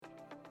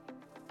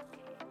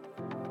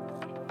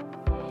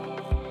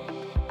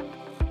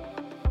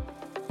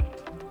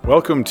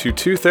Welcome to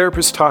Two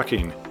Therapists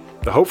Talking.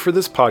 The hope for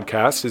this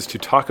podcast is to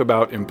talk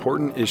about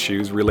important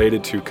issues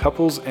related to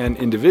couples and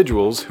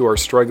individuals who are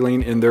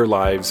struggling in their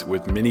lives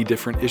with many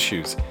different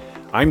issues.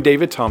 I'm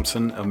David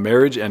Thompson, a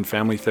marriage and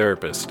family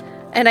therapist.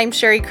 And I'm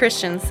Sherry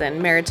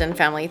Christensen, marriage and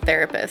family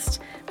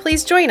therapist.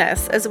 Please join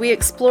us as we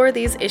explore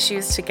these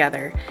issues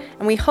together,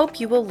 and we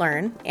hope you will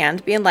learn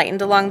and be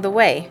enlightened along the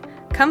way.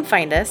 Come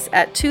find us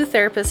at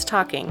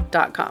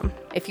twotherapisttalking.com.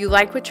 If you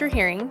like what you're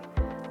hearing,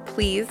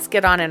 please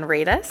get on and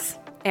rate us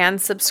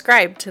and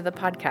subscribe to the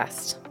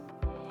podcast.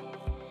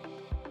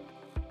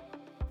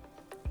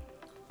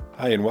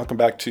 Hi, and welcome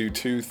back to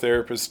Two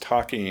Therapists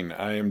Talking.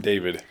 I am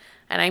David.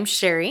 And I'm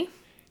Sherry.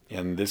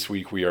 And this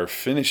week we are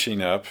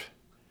finishing up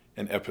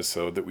an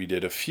episode that we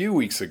did a few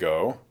weeks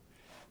ago.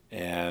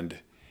 And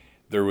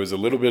there was a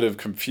little bit of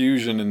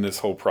confusion in this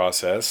whole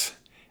process.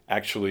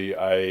 Actually,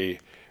 I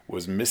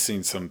was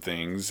missing some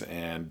things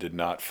and did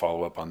not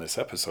follow up on this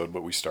episode,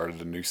 but we started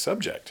a new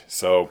subject.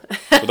 So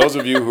for those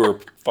of you who are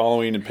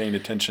following and paying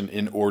attention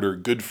in order,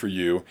 good for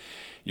you.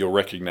 You'll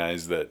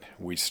recognize that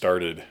we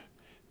started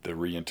the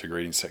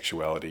reintegrating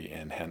sexuality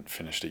and hadn't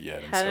finished it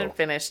yet. Hadn't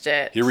finished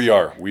it. Here we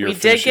are. We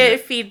did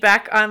get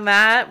feedback on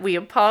that. We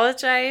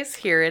apologize.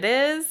 Here it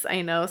is.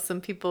 I know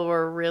some people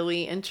were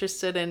really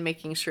interested in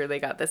making sure they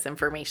got this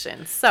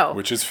information.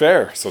 Which is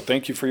fair. So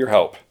thank you for your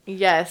help.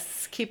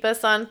 Yes. Keep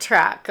us on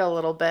track a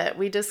little bit.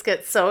 We just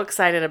get so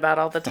excited about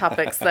all the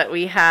topics that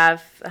we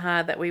have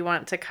that we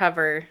want to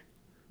cover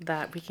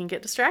that we can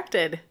get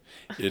distracted.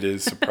 It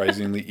is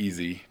surprisingly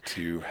easy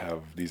to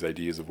have these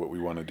ideas of what we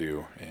want to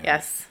do. And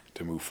yes.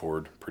 To move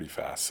forward pretty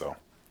fast.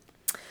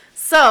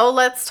 So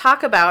let's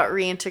talk about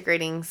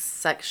reintegrating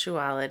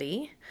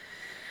sexuality,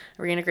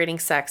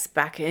 reintegrating sex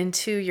back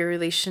into your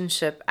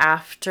relationship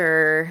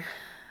after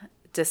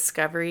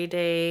discovery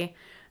day,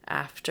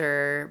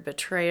 after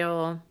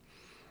betrayal.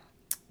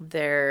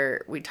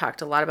 We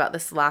talked a lot about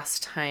this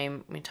last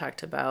time. We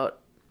talked about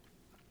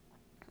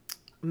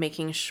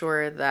making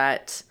sure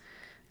that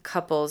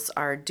couples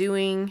are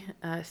doing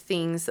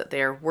things, that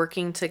they are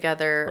working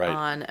together right.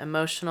 on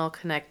emotional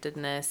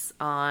connectedness,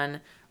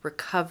 on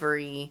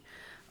recovery,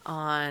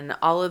 on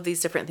all of these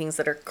different things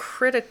that are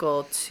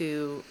critical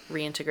to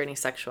reintegrating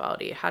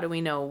sexuality. How do we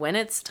know when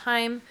it's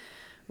time?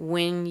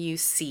 When you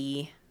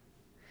see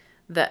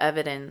the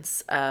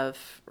evidence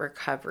of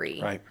recovery,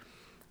 right.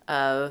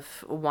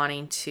 of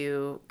wanting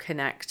to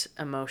connect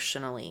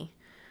emotionally,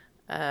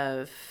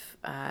 of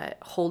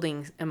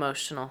holding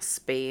emotional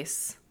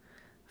space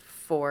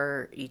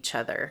for each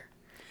other,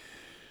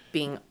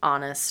 being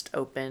honest,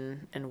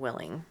 open, and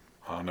willing.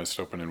 Honest,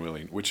 open, and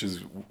willing, which is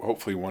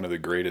hopefully one of the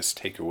greatest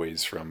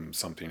takeaways from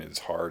something as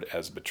hard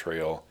as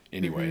betrayal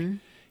anyway,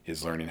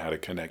 is learning how to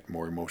connect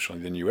more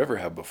emotionally than you ever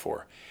have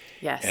before.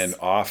 Yes. And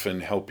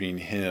often helping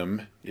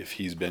him, if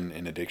he's been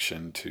in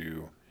addiction,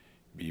 to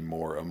be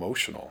more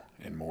emotional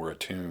and more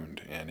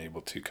attuned and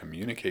able to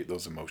communicate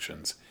those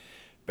emotions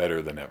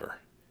better than ever.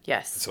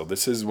 Yes. So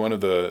this is one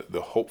of the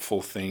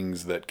hopeful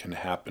things that can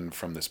happen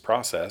from this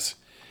process,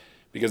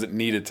 because it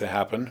needed to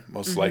happen,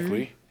 most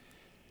likely.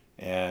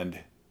 And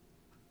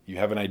you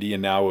have an idea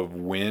now of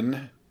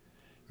when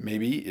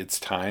maybe it's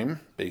time,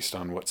 based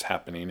on what's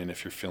happening, and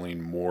if you're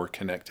feeling more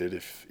connected,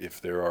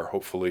 if there are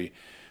hopefully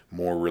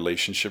more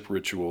relationship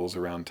rituals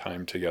around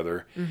time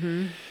together.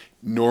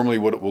 Normally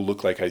what it will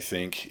look like, I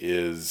think,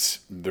 is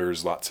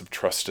there's lots of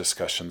trust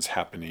discussions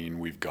happening.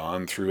 We've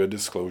gone through a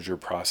disclosure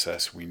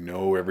process. We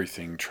know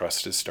everything.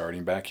 Trust is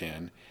starting back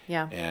in.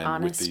 Yeah, and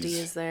honesty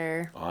is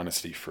there.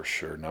 Honesty for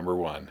sure, number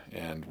one.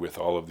 And with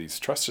all of these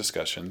trust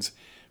discussions,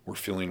 we're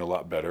feeling a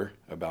lot better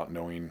about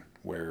knowing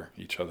where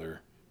each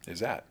other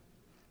is at,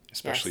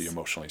 especially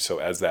emotionally. So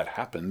as that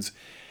happens,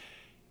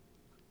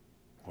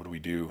 what do we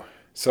do?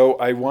 So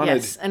I wanted...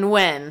 Yes, and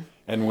when.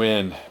 And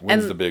when.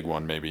 When's the big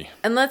one, maybe?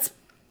 And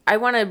I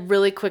want to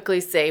really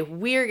quickly say,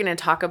 we're going to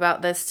talk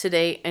about this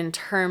today in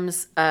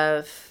terms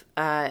of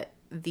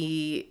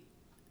the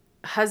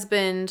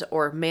husband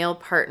or male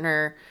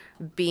partner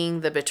being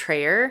the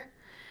betrayer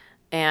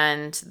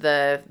and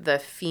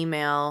the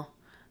female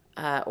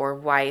or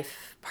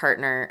wife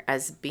partner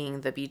as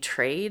being the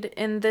betrayed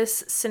in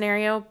this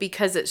scenario,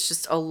 because it's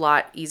just a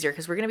lot easier,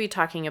 because we're going to be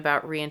talking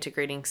about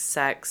reintegrating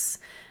sex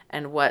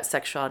and what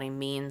sexuality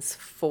means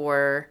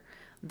for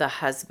the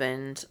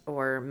husband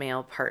or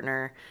male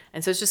partner.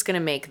 And so it's just going to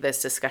make this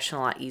discussion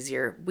a lot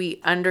easier. We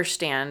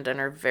understand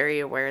and are very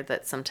aware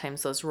that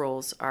sometimes those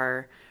roles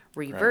are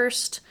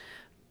reversed,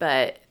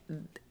 right. But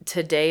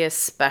today,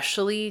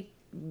 especially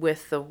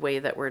with the way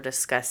that we're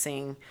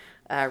discussing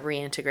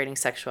reintegrating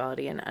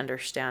sexuality and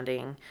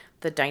understanding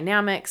the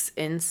dynamics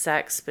in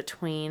sex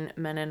between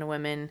men and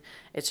women,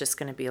 it's just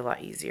going to be a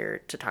lot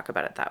easier to talk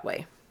about it that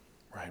way.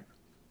 Right.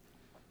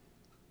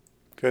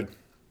 Good.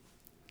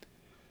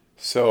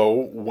 So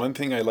one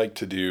thing I like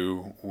to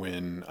do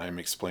when I'm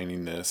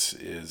explaining this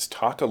is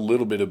talk a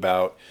little bit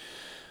about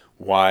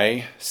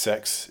why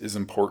sex is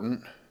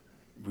important.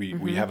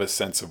 We have a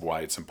sense of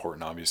why it's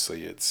important.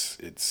 Obviously,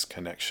 it's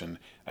connection.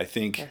 I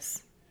think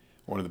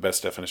one of the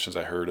best definitions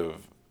I heard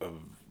of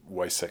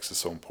why sex is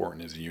so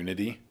important is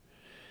unity.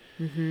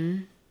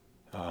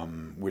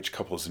 Which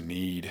couples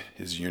need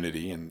is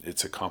unity, and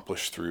it's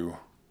accomplished through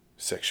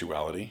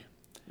sexuality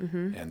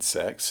and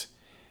sex.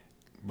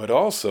 But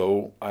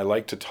also, I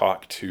like to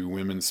talk to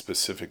women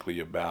specifically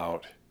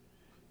about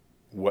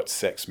what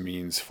sex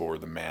means for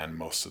the man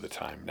most of the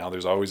time. Now,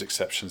 there's always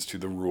exceptions to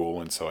the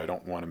rule, and so I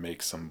don't want to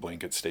make some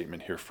blanket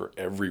statement here for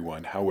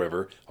everyone.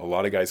 However, a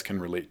lot of guys can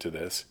relate to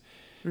this.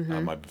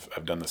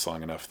 I've done this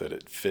long enough that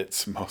it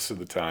fits most of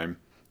the time.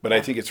 But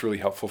I think it's really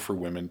helpful for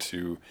women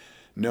to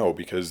know,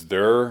 because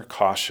they're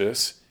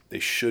cautious. They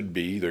should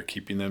be. They're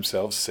keeping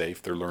themselves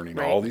safe. They're learning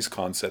all these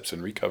concepts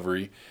in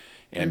recovery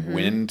and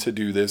when to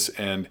do this.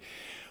 And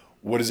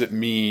what does it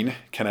mean?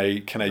 Can I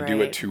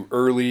do it too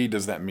early?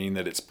 Does that mean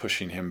that it's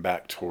pushing him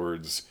back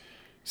towards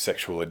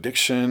sexual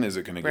addiction? Is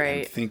it going to get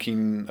him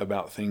thinking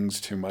about things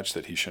too much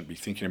that he shouldn't be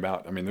thinking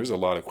about? I mean, there's a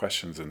lot of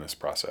questions in this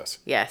process.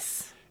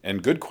 Yes.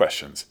 And good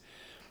questions.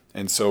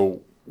 And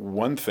so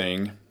one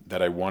thing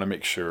that I want to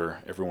make sure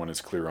everyone is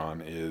clear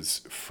on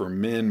is, for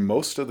men,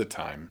 most of the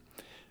time,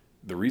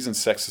 the reason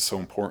sex is so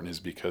important is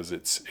because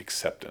it's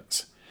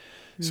acceptance.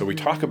 So we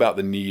talk about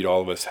the need all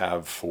of us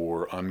have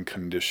for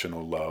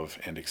unconditional love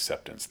and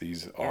acceptance.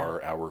 These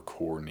are our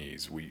core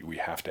needs. We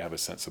have to have a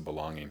sense of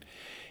belonging.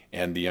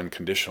 And the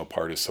unconditional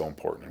part is so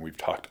important. And we've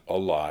talked a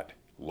lot,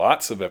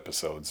 lots of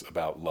episodes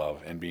about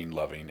love and being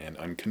loving and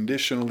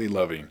unconditionally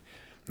loving,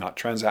 not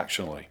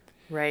transactionally.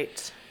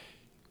 Right.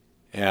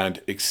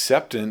 And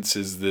acceptance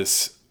is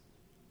this: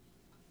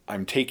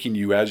 I'm taking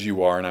you as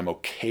you are, and I'm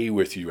okay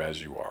with you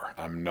as you are.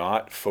 I'm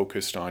not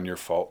focused on your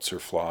faults or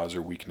flaws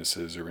or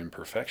weaknesses or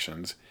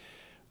imperfections.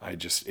 I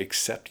just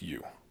accept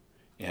you.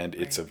 And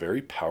it's a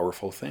very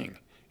powerful thing.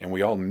 And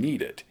we all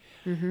need it.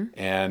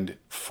 And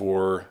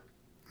for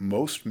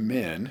most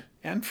men,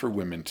 and for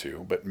women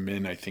too, but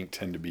men I think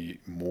tend to be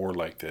more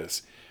like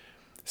this,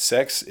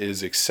 sex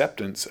is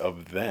acceptance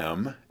of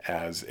them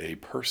as a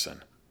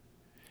person.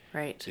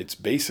 Right. It's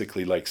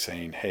basically like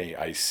saying, hey,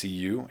 I see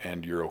you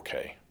and you're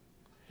okay.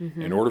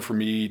 In order for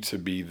me to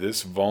be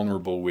this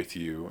vulnerable with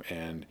you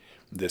and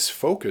this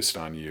focused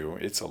on you,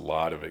 it's a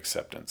lot of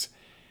acceptance.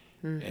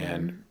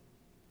 And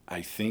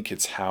I think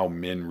it's how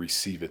men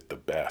receive it the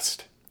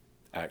best,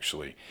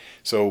 actually.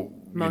 So,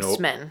 most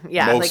men.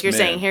 Yeah. most Like you're men,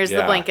 saying, here's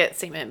the blanket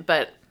statement.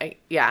 But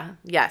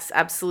yes,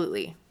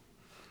 absolutely.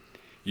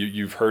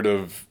 You've heard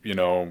of,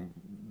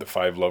 the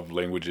 5 love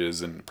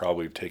languages, and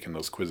probably taken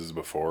those quizzes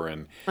before.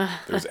 And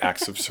there's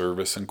acts of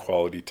service and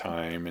quality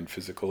time and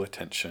physical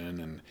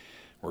attention and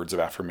words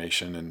of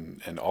affirmation,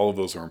 and all of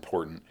those are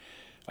important.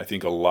 I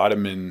think a lot of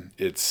men,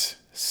 it's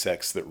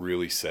sex that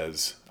really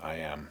says, I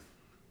am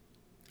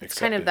accepted. It's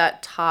kind of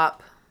that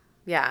top,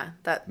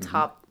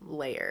 top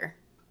layer.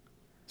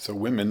 So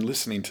women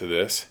listening to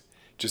this,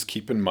 just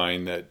keep in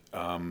mind that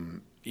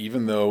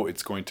even though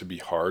it's going to be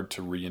hard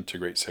to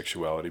reintegrate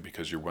sexuality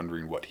because you're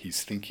wondering what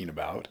he's thinking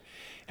about,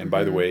 and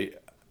by the way,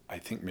 I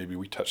think maybe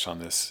we touched on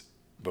this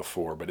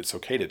before, but it's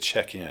okay to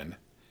check in.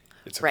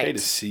 It's okay to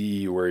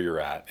see where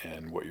you're at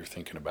and what you're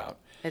thinking about.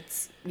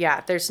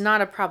 There's not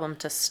a problem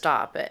to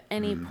stop at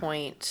any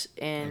point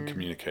and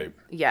communicate.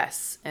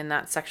 Yes, in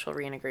that sexual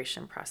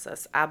reintegration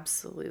process.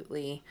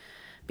 Absolutely.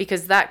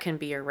 Because that can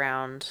be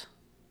around,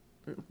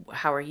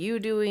 how are you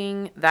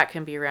doing? That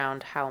can be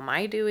around, how am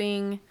I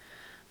doing?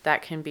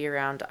 That can be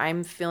around,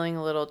 I'm feeling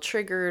a little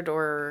triggered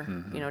or,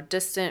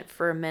 distant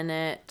for a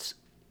minute.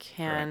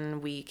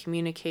 Can we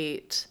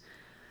communicate,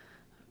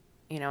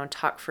 and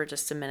talk for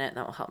just a minute, and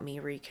that will help me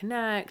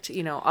reconnect,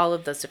 all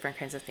of those different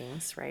kinds of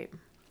things, right?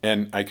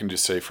 And I can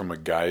just say, from a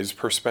guy's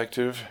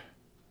perspective,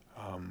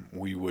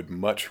 we would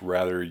much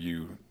rather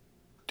you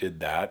did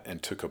that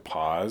and took a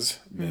pause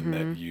than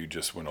that you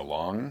just went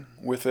along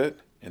with it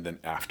and then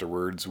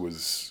afterwards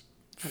was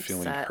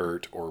feeling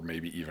hurt or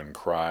maybe even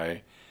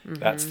cry.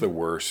 That's the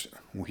worst.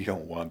 We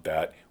don't want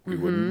that. We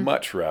would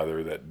much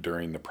rather that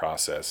during the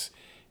process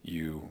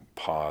you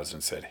paused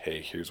and said,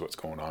 hey, here's what's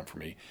going on for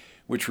me,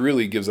 which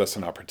really gives us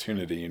an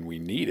opportunity, and we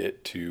need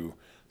it, to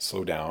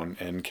slow down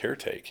and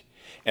caretake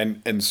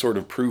and sort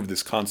of prove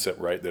this concept,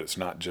 right, that it's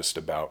not just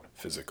about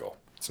physical.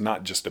 It's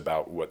not just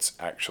about what's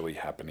actually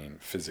happening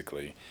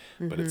physically,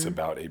 but it's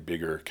about a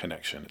bigger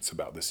connection. It's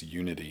about this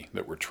unity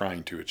that we're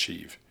trying to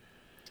achieve.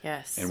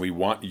 Yes. And we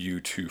want you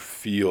to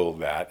feel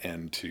that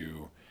and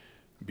to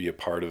be a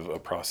part of a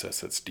process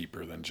that's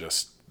deeper than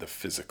just the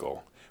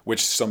physical,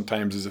 which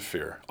sometimes is a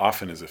fear,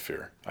 often is a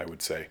fear, I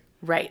would say.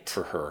 Right.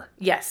 For her.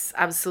 Yes,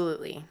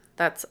 absolutely.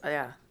 That's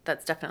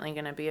definitely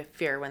going to be a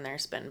fear when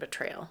there's been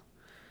betrayal.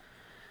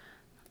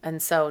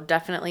 And so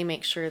definitely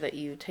make sure that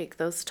you take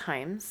those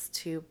times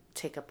to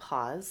take a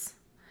pause.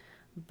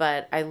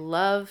 But I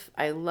love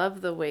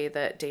the way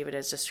that David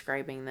is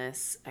describing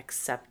this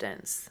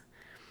acceptance,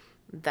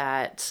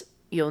 that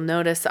you'll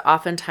notice that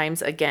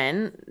oftentimes,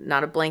 again,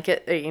 not a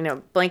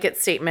blanket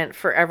statement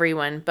for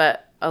everyone,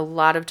 but a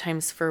lot of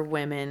times for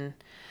women,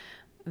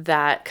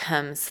 that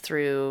comes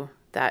through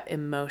that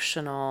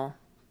emotional,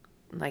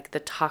 like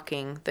the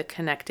talking, the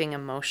connecting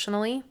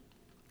emotionally.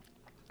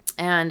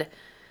 And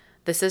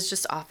this is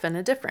just often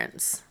a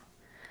difference.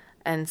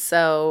 And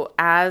so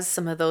as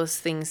some of those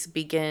things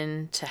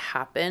begin to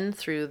happen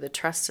through the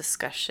trust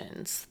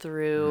discussions,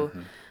 through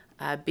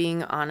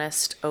being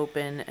honest,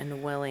 open,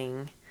 and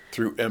willing,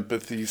 Through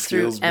empathy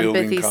through skills building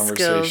empathy skills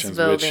conversations, which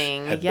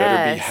building, had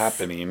better be yes,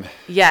 happening.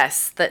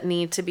 yes, that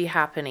need to be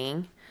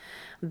happening,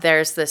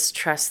 there's this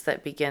trust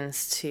that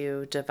begins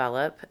to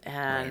develop,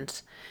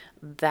 and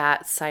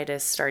that side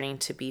is starting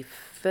to be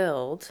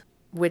filled,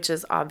 which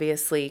is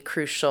obviously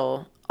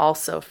crucial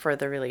also for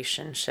the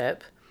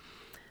relationship.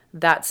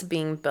 That's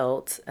being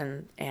built,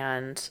 and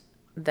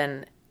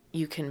then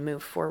you can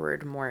move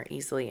forward more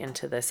easily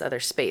into this other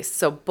space.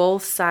 So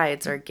both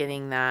sides are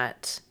getting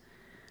that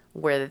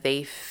where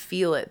they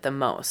feel it the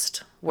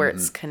most, where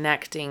it's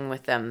connecting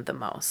with them the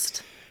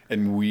most.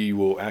 And we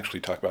will actually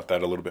talk about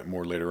that a little bit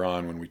more later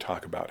on when we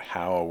talk about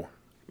how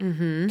to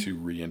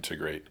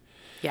reintegrate.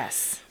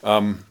 Yes.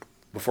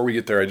 Before we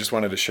get there, I just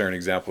wanted to share an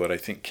example that I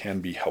think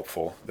can be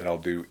helpful that I'll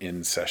do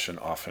in session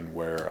often,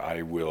 where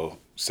I will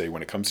say,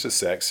 when it comes to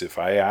sex, if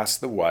I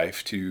ask the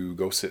wife to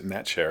go sit in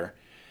that chair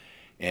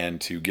and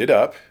to get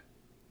up,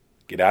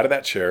 get out of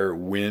that chair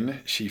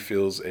when she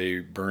feels a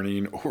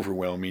burning,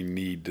 overwhelming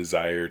need,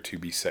 desire to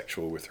be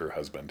sexual with her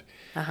husband,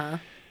 how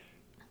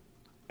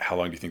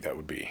long do you think that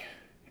would be?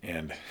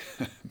 And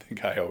the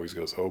guy always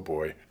goes, oh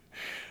boy,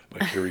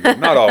 like, here we go.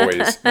 Not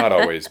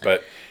always,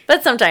 but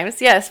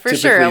sometimes, yes, for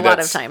sure, a lot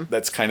of time.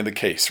 That's kind of the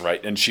case,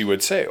 right? And she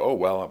would say, oh,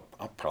 well,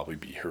 I'll probably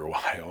be here a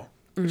while,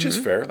 which is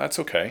fair. That's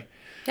okay.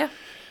 Yeah.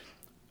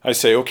 I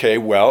say, okay,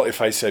 well,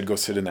 if I said go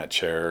sit in that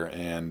chair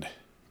and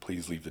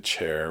please leave the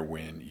chair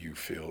when you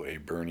feel a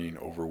burning,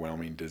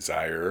 overwhelming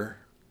desire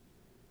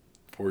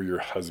for your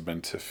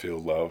husband to feel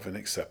love and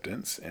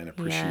acceptance and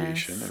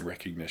appreciation and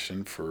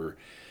recognition for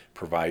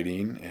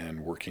providing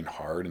and working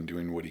hard and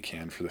doing what he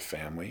can for the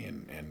family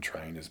and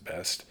trying his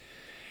best.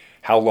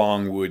 How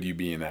long would you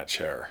be in that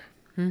chair?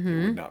 It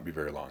would not be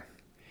very long.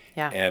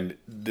 Yeah. And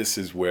this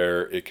is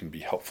where it can be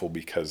helpful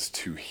because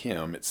to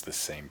him, it's the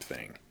same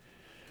thing.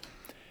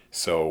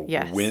 So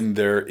when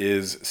there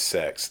is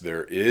sex,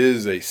 there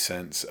is a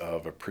sense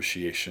of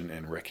appreciation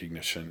and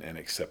recognition and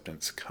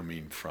acceptance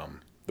coming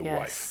from the wife.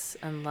 Yes,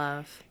 and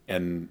love.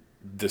 And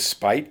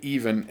despite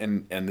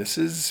even, and this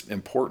is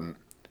important,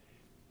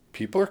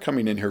 people are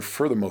coming in here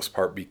for the most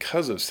part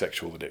because of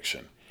sexual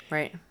addiction.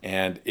 Right.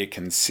 And it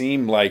can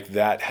seem like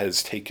that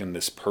has taken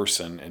this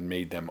person and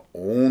made them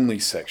only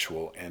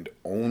sexual and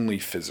only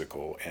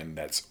physical, and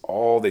that's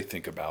all they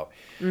think about.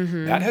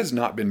 That has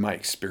not been my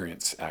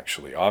experience,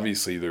 actually.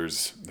 Obviously,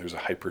 there's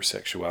a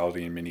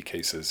hypersexuality in many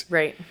cases.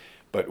 Right.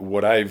 But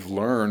what I've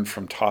learned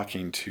from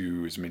talking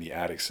to as many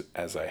addicts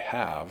as I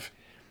have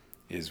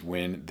is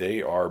when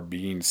they are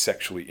being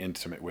sexually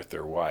intimate with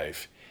their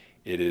wife,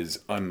 it is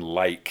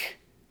unlike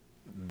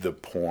the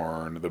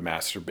porn, the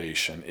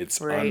masturbation.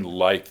 It's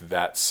unlike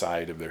that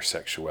side of their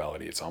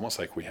sexuality. It's almost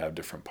like we have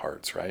different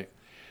parts, right?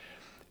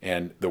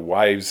 And the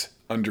wives,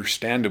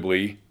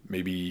 understandably,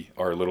 maybe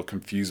are a little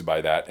confused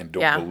by that and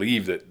don't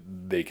believe that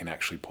they can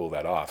actually pull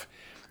that off.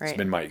 Right. It's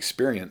been my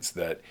experience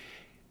that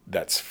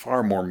that's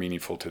far more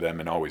meaningful to them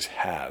and always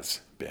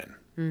has been.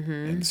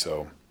 And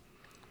so,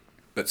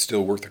 but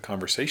still worth a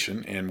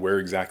conversation, and where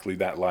exactly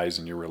that lies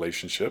in your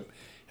relationship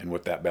and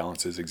what that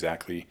balance is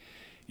exactly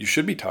you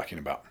should be talking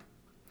about.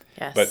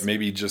 Yes. But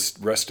maybe just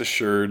rest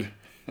assured,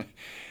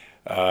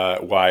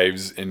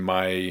 wives, in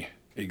my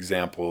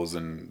examples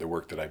and the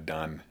work that I've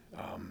done,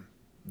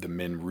 the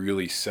men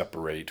really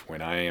separate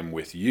when I am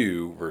with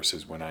you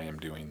versus when I am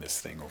doing this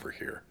thing over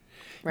here.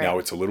 Right. Now,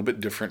 it's a little bit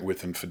different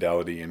with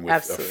infidelity and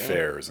with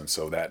affairs, and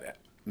so that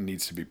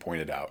needs to be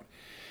pointed out.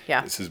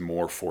 Yeah. This is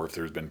more for if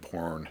there's been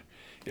porn.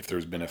 If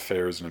there's been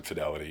affairs and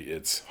infidelity,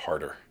 it's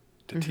harder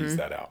to tease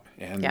that out.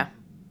 And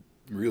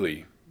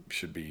really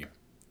should be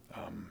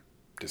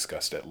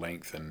discussed at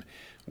length, and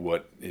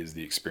what is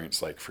the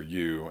experience like for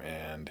you.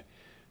 And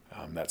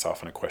that's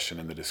often a question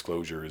in the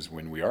disclosure is,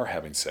 when we are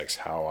having sex,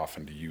 how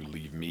often do you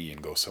leave me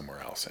and go somewhere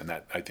else? And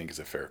that, I think, is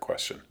a fair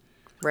question.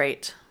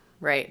 Right.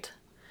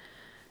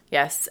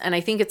 Yes. And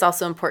I think it's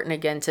also important,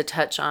 again, to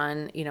touch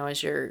on,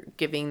 as you're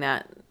giving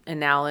that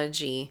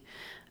analogy,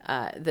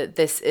 that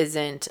this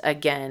isn't,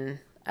 again,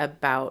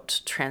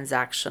 about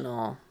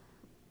transactional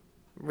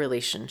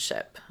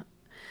relationship.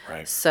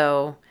 Right.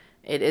 So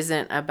it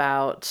isn't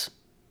about,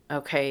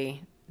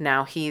 okay,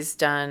 now he's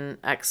done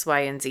X,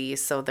 Y, and Z,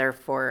 so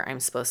therefore I'm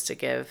supposed to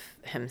give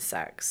him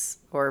sex,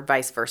 or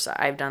vice versa.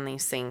 I've done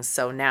these things,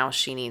 so now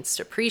she needs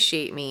to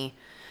appreciate me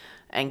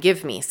and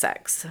give me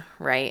sex,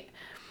 right?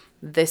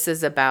 This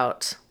is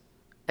about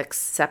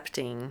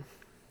accepting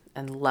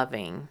and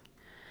loving.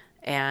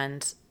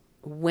 And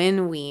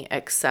when we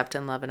accept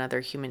and love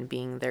another human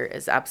being, there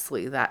is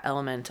absolutely that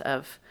element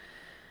of,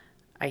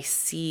 I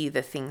see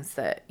the things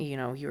that,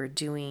 you're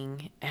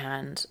doing,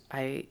 and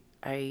I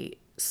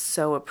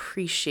so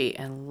appreciate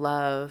and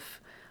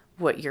love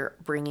what you're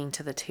bringing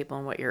to the table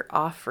and what you're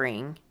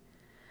offering,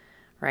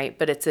 right?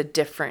 But it's a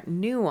different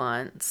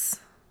nuance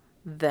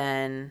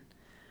than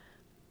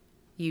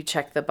you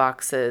check the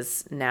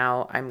boxes,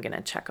 now I'm going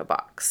to check a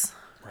box.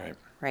 Right.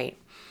 Right.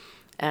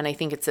 And I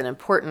think it's an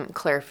important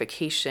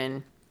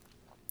clarification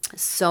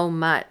so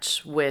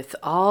much with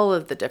all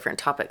of the different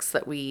topics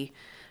that we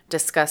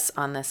discuss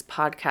on this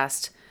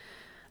podcast.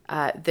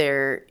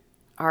 There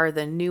are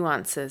the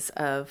nuances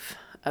of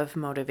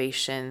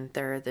motivation.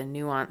 There are the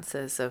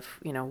nuances of,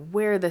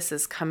 where this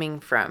is coming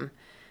from.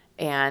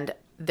 And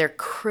they're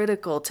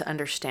critical to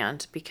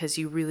understand, because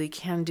you really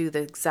can do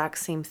the exact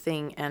same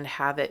thing and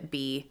have it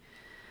be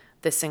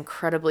this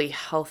incredibly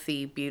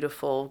healthy,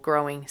 beautiful,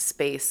 growing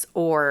space,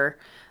 or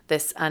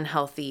this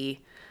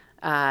unhealthy,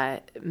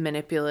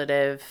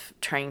 manipulative,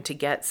 trying to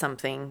get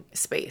something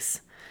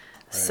space.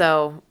 Right.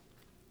 So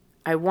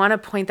I want to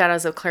point that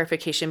as a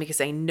clarification,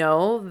 because I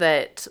know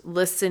that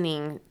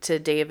listening to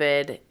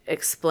David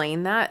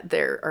explain that,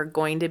 there are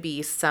going to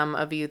be some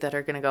of you that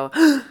are going to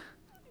go,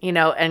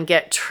 and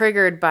get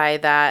triggered by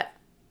that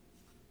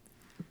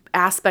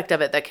aspect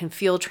of it that can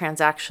feel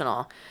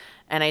transactional.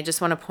 And I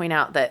just want to point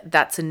out that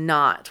that's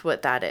not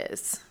what that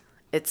is.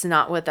 It's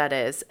not what that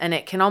is. And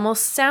it can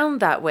almost sound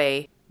that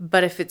way,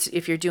 but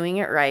if you're doing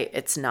it right,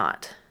 it's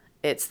not.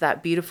 It's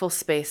that beautiful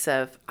space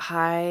of,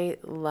 I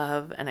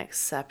love and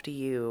accept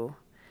you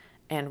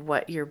and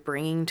what you're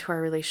bringing to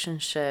our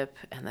relationship,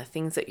 and the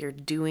things that you're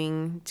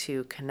doing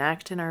to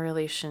connect in our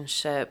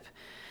relationship,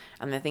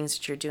 and the things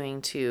that you're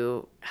doing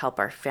to help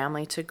our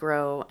family to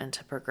grow and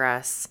to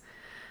progress,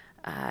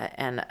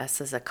 and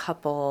us as a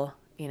couple,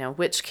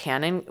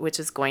 which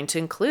is going to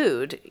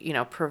include,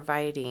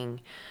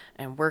 providing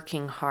and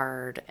working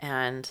hard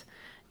and,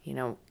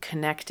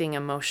 connecting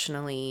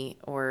emotionally,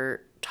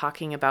 or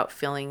talking about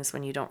feelings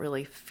when you don't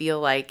really feel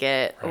like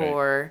it, right.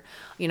 Or,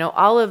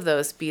 all of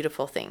those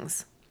beautiful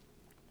things.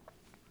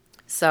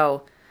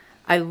 So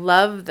I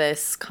love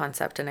this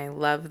concept, and I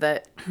love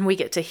that we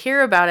get to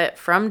hear about it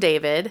from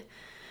David.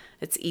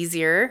 It's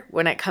easier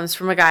when it comes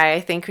from a guy,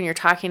 I think, when you're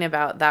talking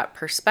about that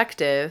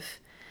perspective.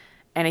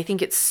 And I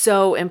think it's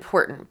so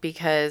important,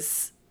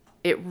 because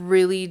it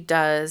really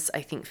does,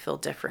 I think, feel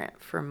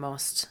different for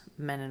most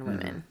men and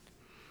women.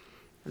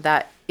 Mm-hmm.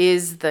 That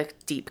is the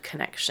deep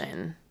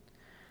connection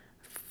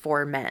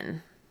for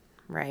men,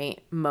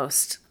 right?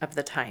 Most of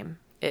the time.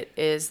 It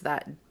is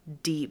that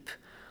deep,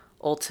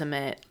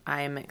 ultimate,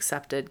 I am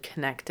accepted,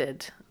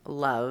 connected,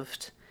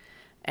 loved.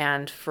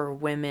 And for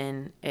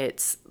women,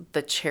 it's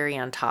the cherry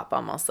on top,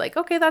 almost like,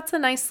 okay, that's a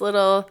nice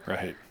little,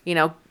 right.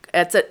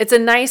 It's a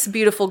nice,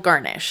 beautiful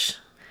garnish.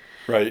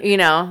 Right.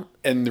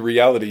 And the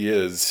reality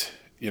is,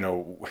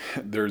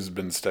 there's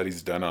been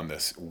studies done on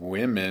this.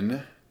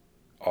 Women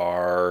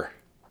are,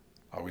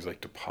 I always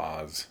like to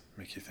pause,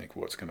 make you think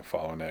what's going to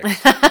follow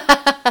next.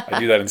 I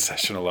do that in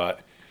session a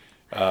lot.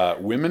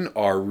 Women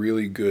are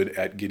really good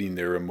at getting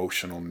their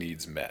emotional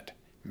needs met.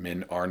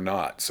 Men are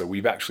not. So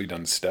we've actually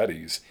done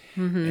studies,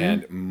 mm-hmm.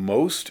 and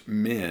most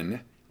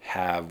men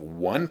have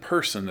one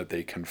person that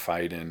they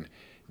confide in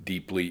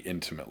deeply,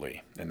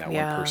 intimately, and that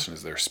one person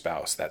is their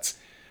spouse. That's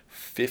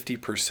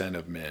 50%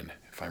 of men,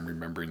 if I'm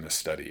remembering the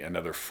study.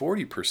 Another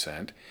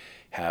 40%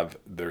 have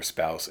their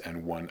spouse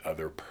and one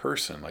other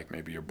person, like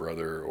maybe a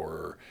brother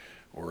or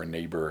a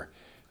neighbor,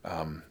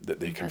 that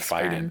they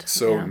confide in.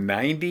 So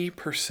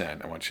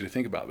 90%, I want you to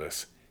think about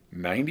this,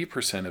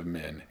 90% of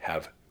men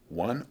have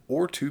one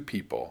or two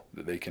people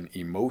that they can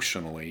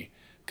emotionally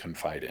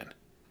confide in.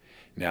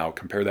 Now,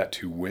 compare that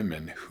to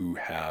women who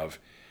have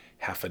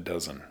half a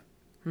dozen,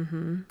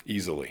 mm-hmm.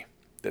 easily,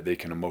 that they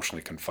can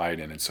emotionally confide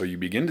in. And so you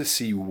begin to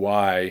see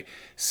why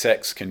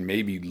sex can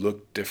maybe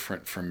look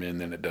different for men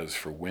than it does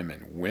for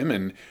women.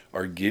 Women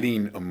are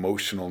getting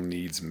emotional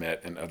needs met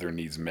and other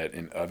needs met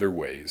in other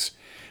ways,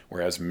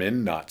 whereas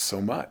men not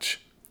so much.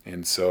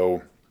 And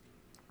so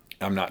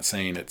I'm not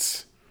saying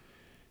it's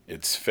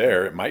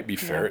fair. It might be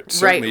fair. It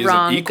certainly right,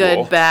 wrong, isn't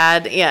equal. Good,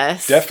 bad,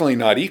 yes. Definitely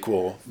not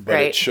equal, but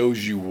right. It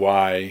shows you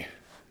why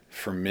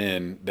for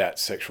men that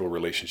sexual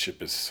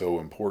relationship is so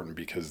important,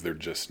 because they're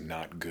just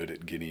not good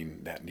at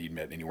getting that need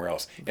met anywhere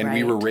else. And right.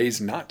 We were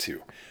raised not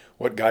to.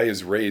 What guy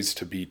is raised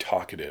to be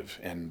talkative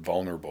and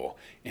vulnerable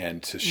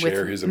and to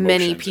share his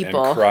emotions and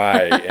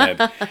cry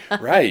and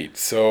right.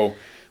 So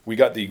we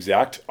got the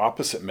exact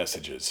opposite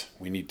messages.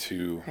 We need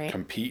to right.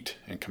 compete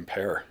and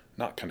compare,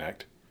 not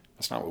connect.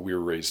 That's not what we were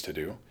raised to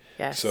do.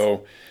 Yes.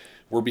 So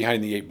we're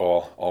behind the eight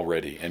ball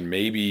already, and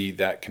maybe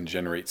that can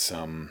generate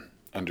some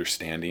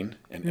understanding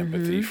and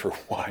empathy for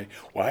why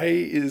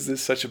is this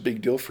such a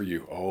big deal for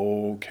you?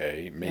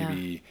 Okay,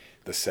 maybe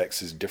the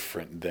sex is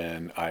different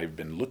than I've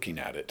been looking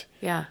at it.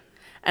 Yeah.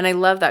 And I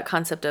love that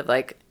concept of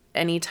like,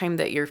 anytime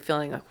that you're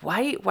feeling like,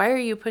 why are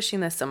you pushing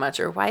this so much?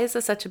 Or why is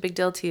this such a big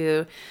deal to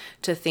you?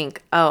 To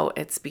think, oh,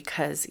 it's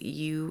because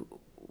you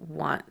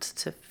want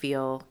to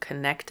feel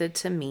connected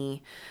to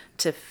me,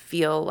 to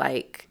feel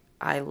like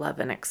I love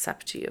and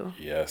accept you.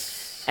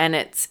 Yes. And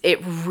it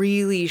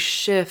really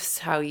shifts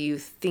how you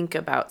think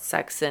about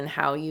sex and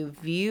how you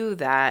view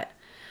that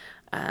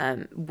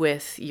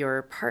with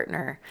your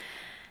partner.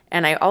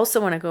 And I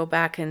also want to go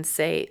back and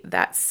say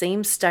that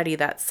same study,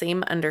 that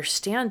same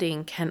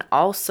understanding can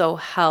also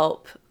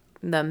help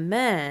the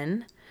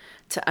men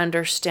to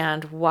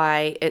understand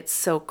why it's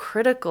so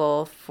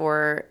critical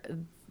for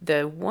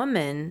the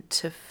woman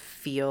to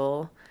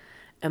feel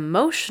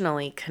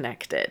emotionally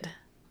connected.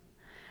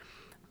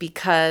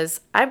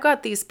 Because I've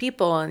got these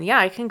people and yeah,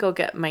 I can go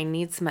get my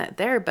needs met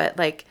there, but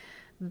like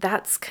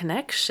that's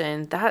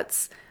connection.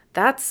 That's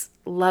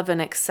love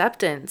and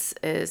acceptance,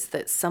 is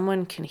that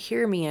someone can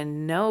hear me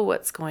and know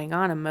what's going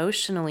on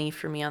emotionally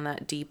for me on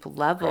that deep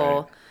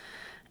level, Right.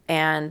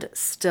 and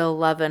still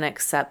love and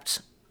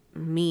accept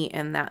me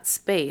in that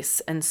space.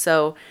 And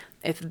so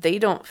if they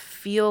don't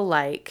feel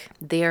like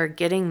they are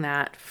getting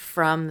that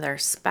from their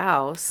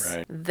spouse,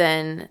 Right.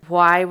 then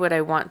why would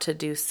I want to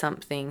do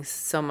something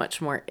so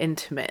much more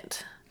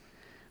intimate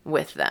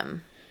with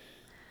them?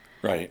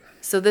 Right.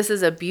 So this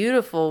is a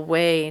beautiful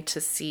way to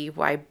see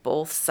why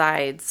both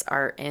sides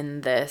are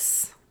in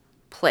this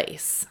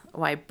place,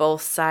 why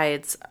both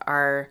sides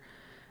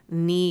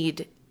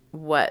need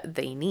what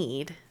they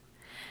need,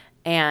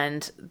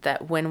 and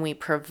that when we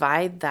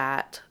provide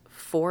that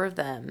for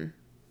them,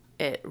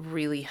 it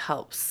really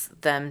helps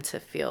them to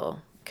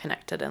feel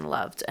connected and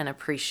loved and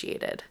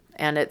appreciated.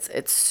 And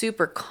it's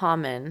super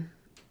common,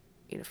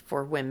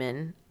 for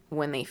women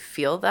when they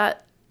feel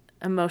that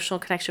emotional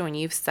connection, when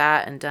you've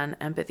sat and done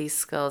empathy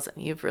skills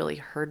and you've really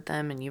heard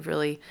them and you've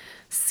really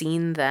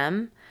seen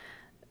them,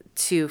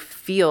 to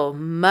feel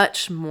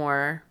much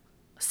more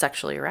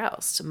sexually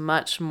aroused,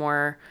 much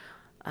more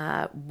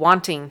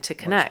wanting to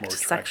connect Much more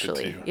attracted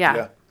sexually. to you.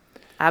 Yeah,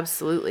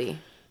 absolutely.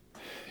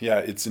 Yeah,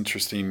 it's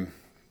interesting.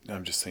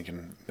 I'm just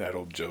thinking that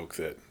old joke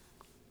that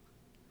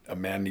a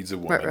man needs a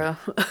woman. Ruh-roh.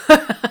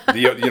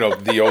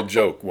 The old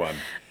joke one.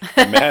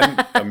 A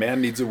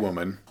man needs a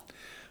woman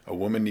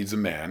needs a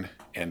man,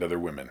 and other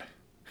women.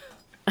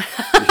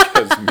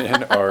 Because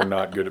men are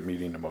not good at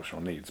meeting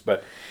emotional needs.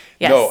 But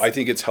Yes. no, I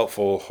think it's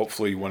helpful.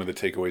 Hopefully one of the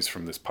takeaways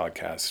from this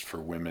podcast for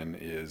women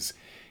is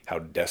how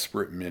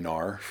desperate men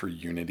are for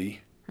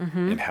unity,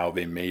 and how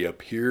they may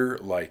appear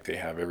like they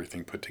have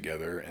everything put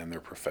together and they're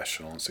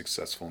professional and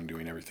successful in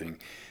doing everything,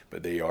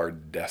 but they are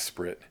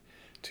desperate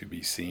to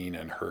be seen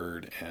and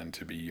heard and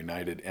to be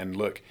united. And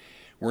look,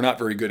 we're not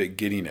very good at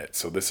getting it.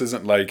 So this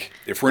isn't like,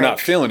 if we're not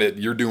feeling it,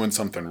 you're doing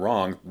something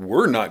wrong.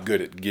 We're not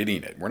good at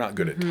getting it. We're not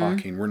good at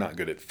talking. We're not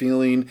good at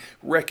feeling,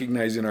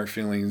 recognizing our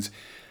feelings,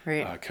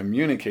 Right.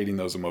 communicating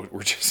those emotions.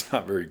 We're just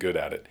not very good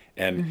at it.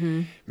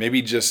 And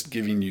maybe just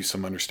giving you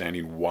some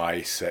understanding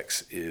why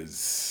sex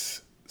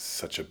is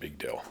such a big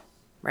deal.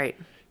 Right.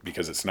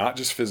 Because it's not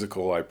just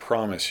physical, I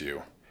promise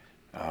you.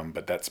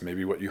 But that's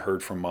maybe what you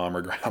heard from mom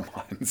or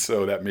grandma. And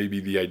so that may be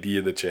the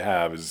idea that you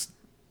have is,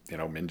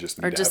 men just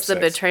need Or to just have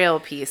the sex. betrayal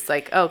piece.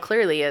 Like, oh,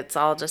 clearly it's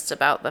all just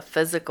about the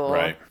physical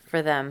Right.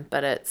 for them,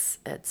 but it's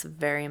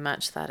very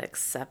much that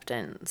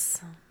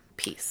acceptance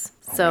piece.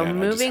 So man,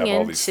 I just moving have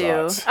all these into,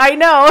 thoughts. I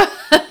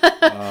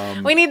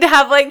know, we need to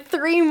have like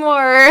 3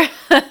 more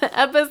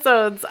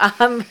episodes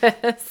on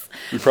this.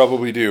 We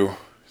probably do.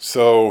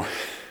 So,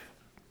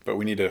 but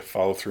we need to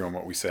follow through on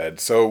what we said.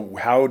 So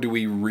how do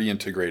we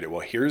reintegrate it? Well,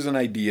 here's an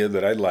idea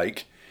that I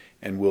like,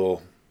 and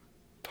we'll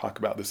talk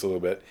about this a little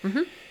bit.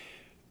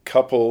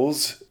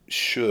 Couples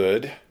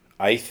should,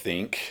 I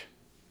think,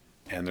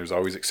 and there's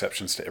always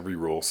exceptions to every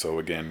rule. So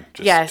again,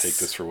 just take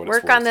this for what it's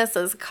worth. Work on this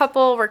as a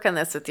couple, work on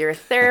this with your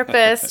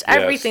therapist,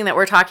 everything that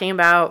we're talking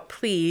about,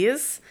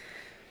 please.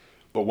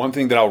 But one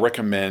thing that I'll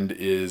recommend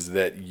is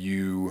that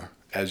you,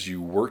 as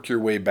you work your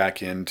way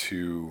back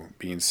into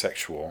being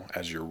sexual,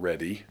 as you're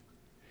ready,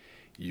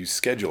 you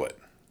schedule it.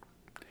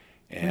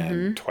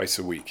 And twice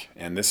a week.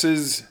 And this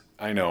is,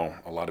 I know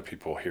a lot of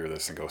people hear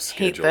this and go,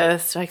 schedule Hate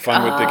this. it. Like,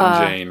 Fun with Dick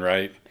and Jane,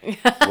 right?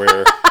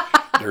 Where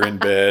they're in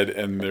bed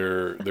and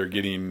they're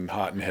getting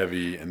hot and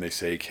heavy and they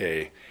say,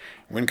 okay,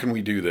 when can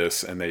we do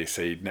this? And they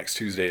say, next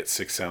Tuesday at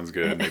 6 sounds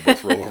good. And they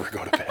both roll over and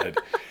go to bed.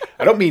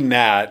 I don't mean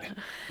that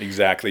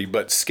exactly,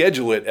 but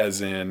schedule it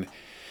as in,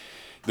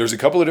 there's a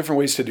couple of different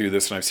ways to do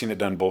this, and I've seen it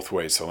done both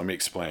ways, so let me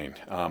explain.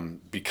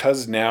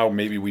 Because now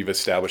maybe we've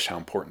established how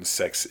important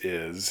sex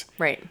is,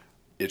 Right.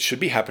 it should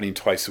be happening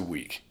twice a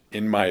week,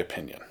 in my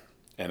opinion.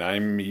 And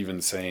I'm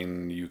even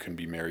saying you can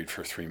be married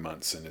for 3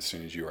 months, and as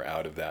soon as you are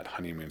out of that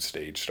honeymoon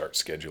stage, start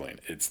scheduling.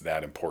 It's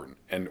that important.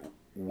 And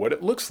what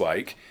it looks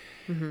like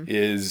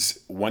is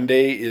one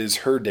day is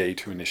her day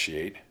to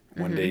initiate,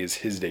 one day is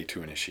his day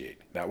to initiate.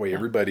 That way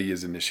everybody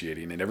is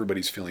initiating and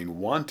everybody's feeling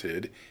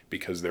wanted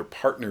because their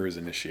partner is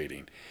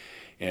initiating.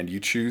 And you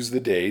choose the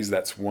days.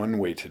 That's one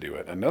way to do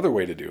it. Another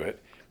way to do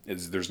it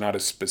is there's not a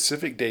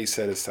specific day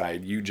set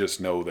aside. You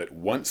just know that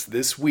once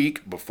this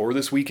week, before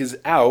this week is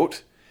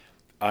out,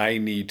 I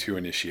need to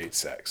initiate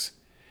sex.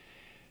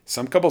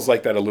 Some couples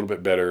like that a little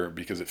bit better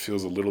because it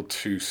feels a little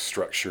too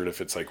structured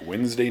if it's like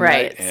Wednesday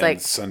night and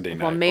like, Sunday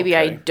night. Well, maybe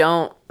I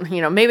don't,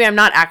 maybe I'm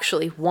not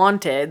actually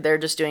wanted. They're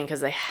just doing because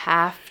they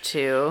have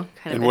to.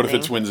 And what if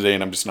it's Wednesday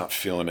and I'm just not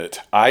feeling it?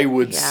 I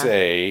would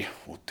say,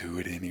 we'll do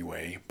it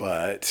anyway.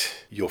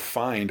 But you'll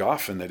find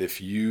often that if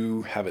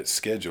you have it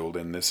scheduled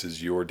and this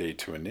is your day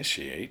to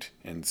initiate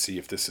and see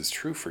if this is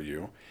true for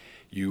you,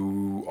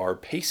 you are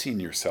pacing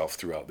yourself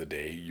throughout the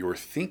day. You're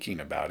thinking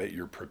about it.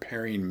 You're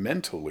preparing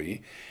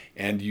mentally.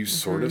 And you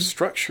sort of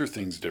structure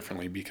things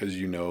differently because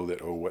you know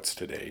that, oh, what's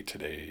today?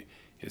 Today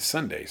is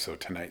Sunday. So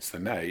tonight's the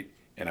night,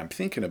 and I'm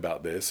thinking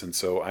about this. And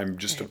so I'm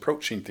just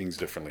approaching things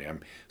differently.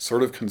 I'm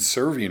sort of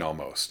conserving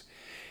almost.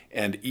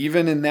 And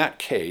even in that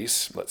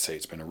case, let's say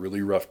it's been a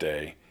really rough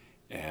day,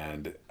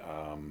 and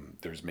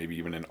there's maybe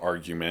even an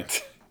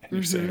argument, and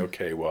you're saying,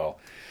 okay, well,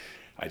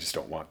 I just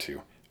don't want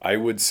to. I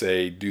would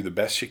say do the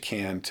best you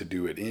can to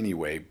do it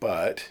anyway,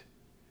 but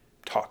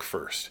talk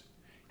first.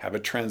 Have a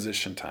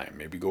transition time.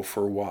 Maybe go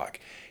for a walk.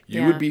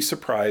 You would be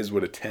surprised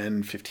what a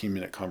 10,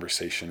 15-minute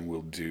conversation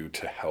will do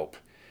to help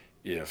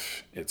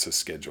if it's a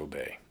scheduled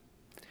day.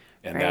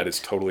 And that is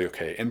totally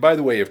okay. And by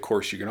the way, of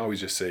course, you can always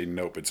just say,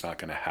 nope, it's not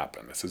going to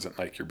happen. This isn't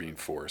like you're being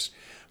forced.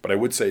 But I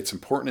would say it's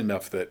important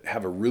enough that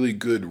have a really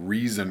good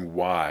reason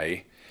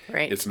why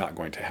it's not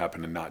going to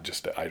happen, and not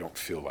just I don't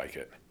feel like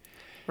it.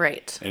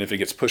 Right. And if it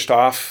gets pushed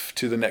off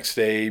to the next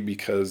day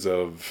because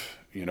of,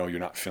 you're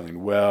not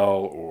feeling well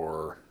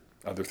or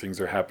other things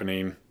are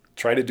happening,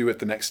 try to do it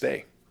the next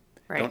day.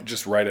 Right. Don't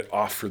just write it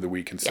off for the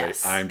week and say,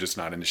 I'm just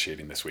not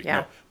initiating this week.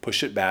 No,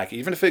 push it back.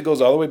 Even if it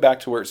goes all the way back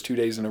to where it's 2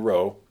 days in a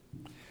row,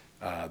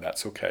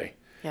 that's okay.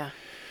 Yeah.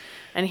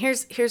 And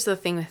here's the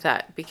thing with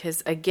that,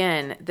 because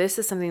again, this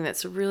is something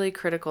that's really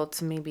critical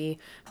to maybe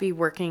be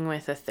working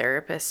with a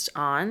therapist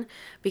on,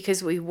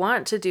 because we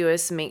want to do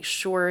is make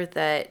sure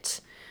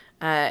that,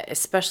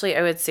 especially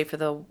I would say for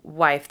the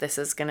wife, this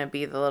is going to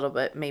be the little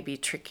bit maybe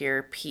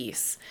trickier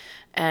piece.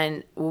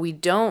 And what we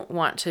don't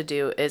want to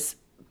do is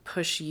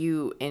push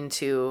you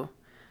into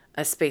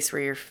a space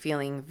where you're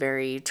feeling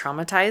very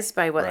traumatized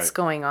by what's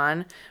going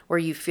on, where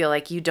you feel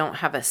like you don't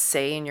have a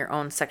say in your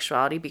own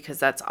sexuality because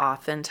that's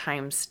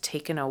oftentimes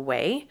taken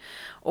away,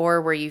 or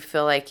where you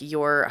feel like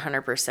you're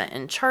 100%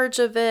 in charge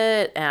of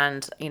it.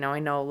 And, I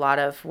know a lot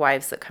of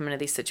wives that come into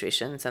these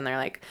situations and they're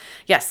like,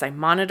 yes, I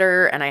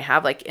monitor and I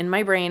have like in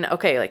my brain,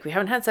 okay, like we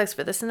haven't had sex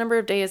for this number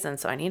of days. And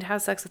so I need to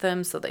have sex with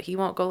him so that he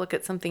won't go look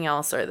at something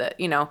else, or that,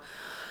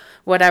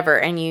 whatever.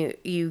 And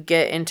you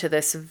get into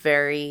this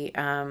very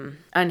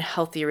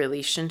unhealthy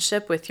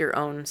relationship with your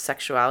own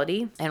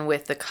sexuality and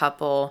with the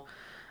couple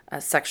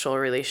sexual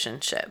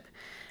relationship.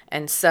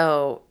 And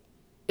so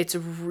it's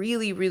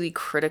really, really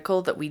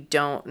critical that we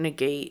don't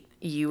negate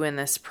you in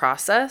this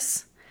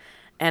process.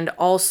 And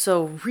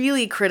also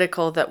really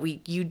critical that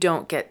you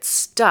don't get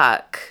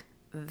stuck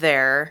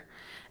there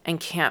and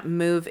can't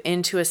move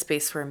into a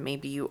space where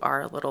maybe you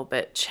are a little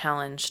bit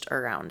challenged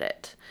around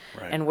it.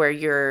 And where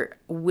you're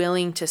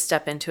willing to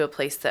step into a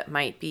place that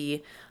might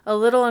be a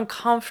little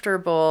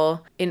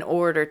uncomfortable in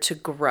order to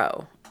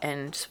grow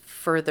and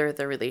further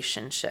the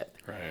relationship.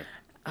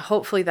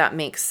 Hopefully that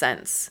makes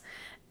sense.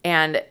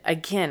 And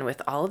again,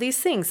 with all these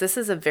things, this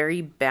is a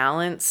very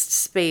balanced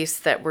space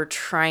that we're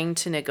trying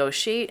to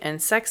negotiate, and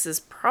sex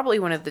is probably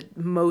one of the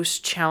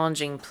most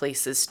challenging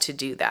places to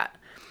do that.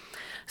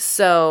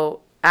 So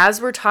as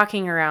we're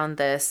talking around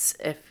this,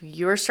 if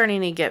you're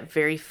starting to get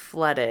very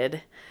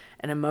flooded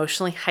and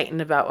emotionally heightened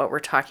about what we're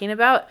talking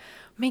about,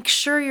 make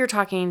sure you're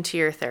talking to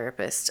your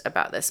therapist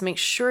about this. Make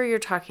sure you're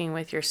talking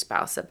with your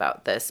spouse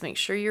about this. Make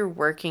sure you're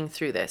working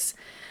through this,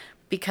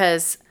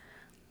 because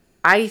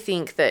I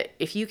think that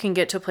if you can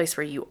get to a place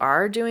where you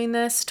are doing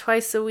this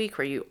twice a week,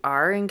 where you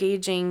are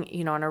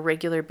engaging, on a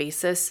regular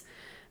basis,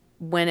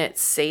 when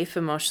it's safe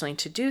emotionally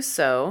to do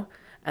so,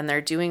 and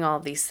they're doing all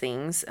these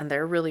things and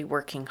they're really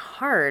working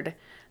hard,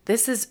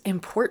 this is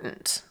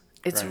important.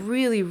 It's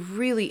really,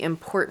 really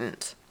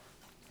important.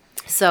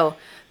 So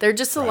there are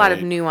just a lot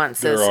of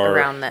nuances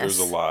around this. There's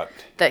a lot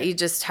that you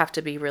just have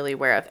to be really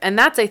aware of. And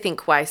that's, I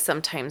think, why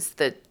sometimes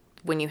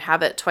when you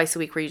have it twice a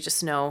week where you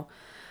just know,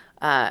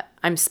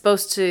 I'm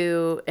supposed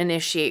to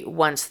initiate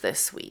once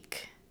this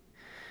week,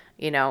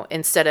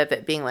 instead of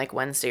it being like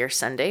Wednesday or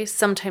Sunday,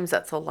 sometimes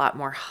that's a lot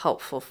more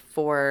helpful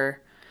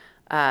for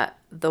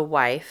the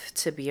wife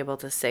to be able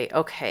to say,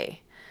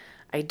 okay,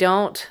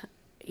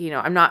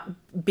 I'm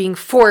not being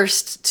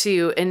forced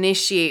to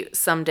initiate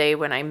someday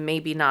when I'm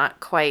maybe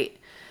not quite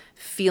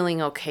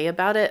feeling okay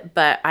about it,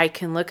 but I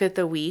can look at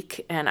the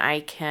week and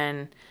I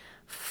can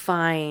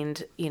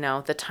find,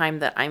 the time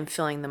that I'm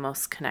feeling the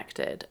most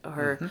connected,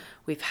 or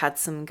we've had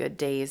some good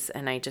days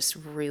and I just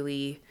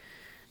really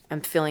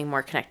am feeling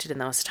more connected in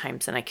those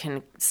times, and I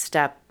can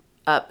step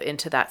up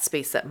into that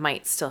space that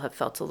might still have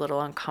felt a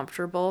little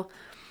uncomfortable,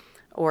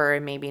 or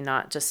maybe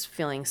not just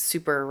feeling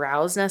super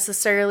aroused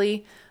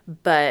necessarily,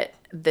 but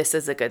this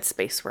is a good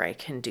space where I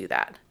can do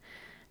that.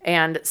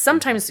 And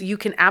sometimes you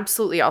can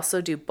absolutely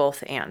also do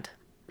both, and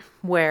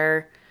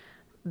where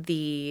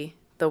the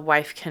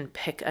wife can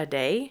pick a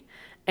day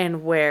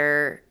and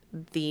where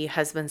the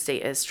husband's day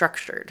is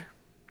structured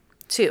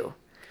too,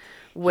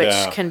 which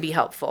can be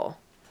helpful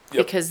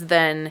because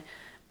then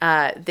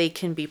they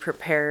can be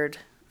prepared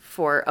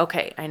for,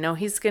 okay, I know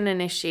he's going to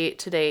initiate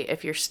today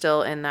if you're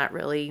still in that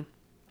really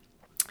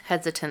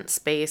hesitant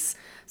space.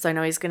 So I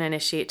know he's going to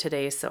initiate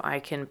today, so I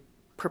can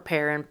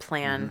prepare and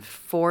plan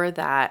for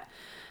that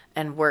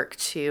and work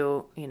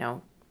to,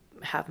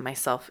 have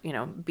myself,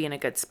 be in a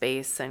good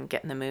space and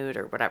get in the mood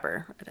or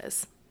whatever it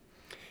is.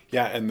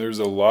 Yeah, and there's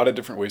a lot of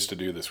different ways to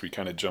do this. We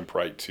kind of jump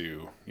right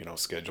to,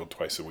 scheduled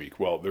twice a week.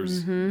 Well,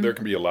 there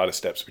can be a lot of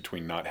steps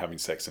between not having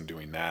sex and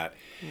doing that.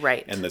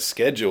 Right. And the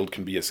scheduled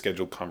can be a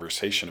scheduled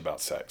conversation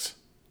about sex.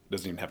 It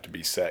doesn't even have to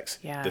be sex.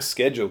 Yeah. The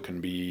schedule can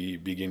be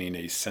beginning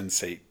a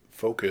sensate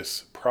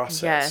focus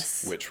process,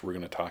 Yes. which we're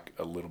going to talk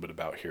a little bit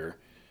about here.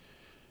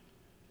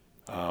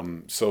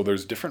 So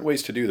there's different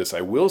ways to do this.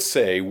 I will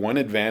say one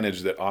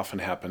advantage that often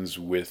happens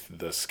with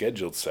the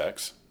scheduled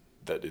sex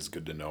that is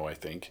good to know, I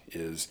think,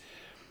 is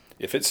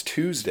if it's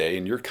Tuesday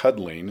and you're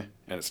cuddling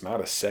and it's not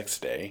a sex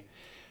day,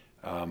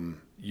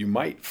 you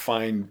might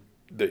find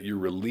that you're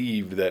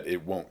relieved that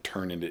it won't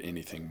turn into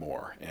anything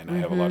more. And I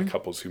have a lot of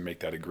couples who make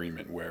that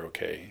agreement where,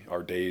 okay,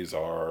 our days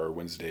are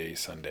Wednesday,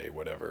 Sunday,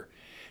 whatever,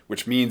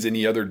 which means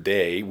any other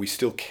day we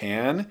still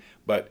can,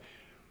 but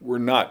we're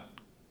not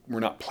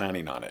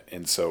planning on it.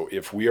 And so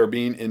if we are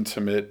being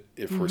intimate,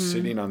 if we're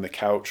sitting on the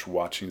couch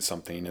watching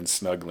something and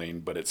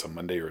snuggling, but it's a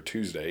Monday or a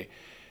Tuesday,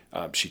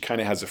 she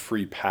kind of has a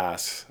free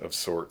pass of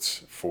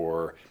sorts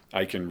for,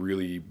 I can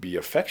really be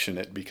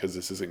affectionate because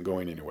this isn't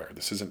going anywhere.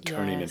 This isn't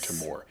turning into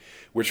more,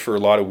 which for a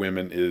lot of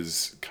women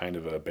is kind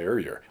of a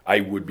barrier.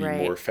 I would be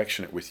more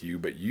affectionate with you,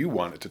 but you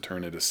want it to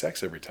turn into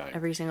sex every time.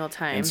 Every single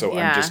time. And so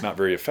I'm just not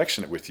very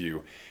affectionate with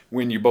you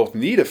when you both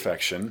need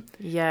affection.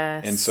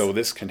 Yes. And so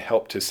this can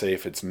help to say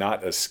if it's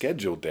not a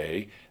scheduled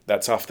day,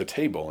 that's off the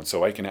table. And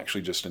so I can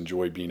actually just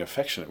enjoy being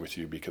affectionate with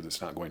you because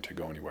it's not going to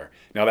go anywhere.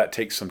 Now that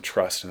takes some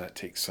trust and that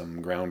takes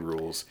some ground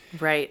rules.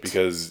 Right.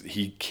 Because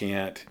he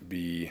can't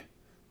be,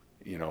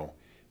 you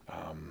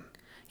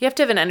have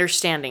to have an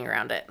understanding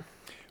around it.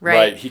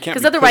 Right. He can't be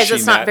because otherwise pushing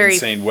it's not that very and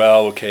saying,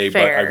 well, okay,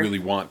 fair. but I really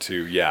want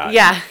to. Yeah.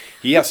 Yeah.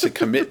 He has to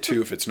commit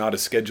to, if it's not a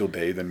scheduled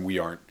day, then we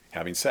aren't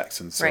having sex.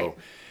 And so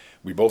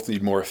we both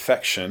need more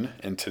affection.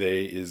 And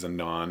today is a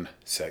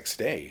non-sex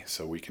day.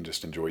 So we can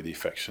just enjoy the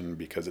affection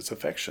because it's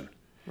affection.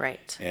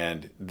 Right.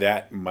 And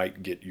that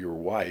might get your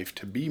wife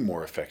to be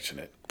more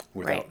affectionate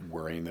without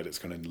worrying that it's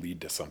going to lead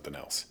to something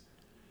else.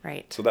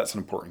 Right. So that's an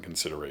important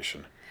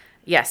consideration.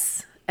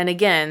 Yes. And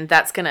again,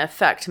 that's going to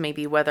affect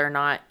maybe whether or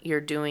not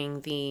you're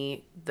doing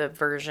the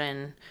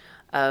version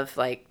of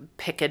like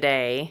pick a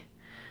day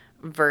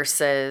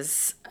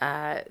versus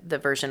the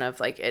version of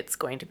like it's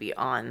going to be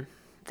on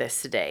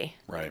this day.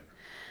 Right.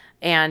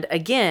 And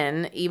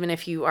again, even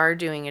if you are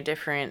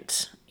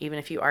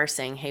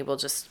saying, hey, we'll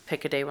just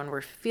pick a day when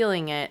we're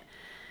feeling it,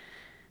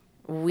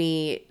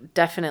 we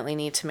definitely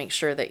need to make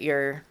sure that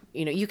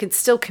you can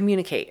still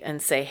communicate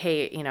and say,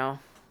 hey,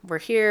 we're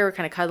here, we're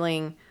kind of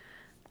cuddling.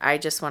 I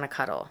just want to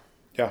cuddle.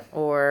 Yeah.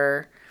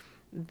 Or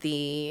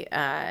the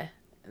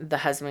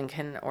husband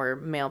can, or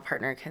male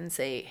partner can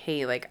say,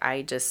 hey, like,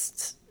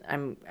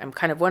 I'm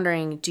kind of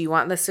wondering, do you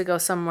want this to go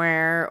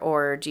somewhere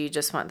or do you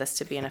just want this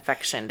to be an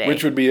affection day?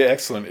 Which would be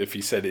excellent if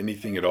he said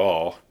anything at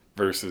all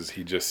versus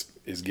he just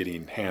is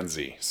getting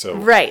handsy.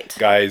 So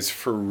guys,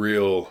 for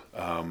real,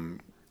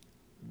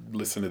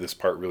 listen to this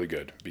part really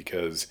good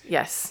because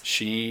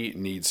she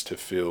needs to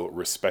feel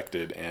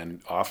respected.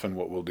 And often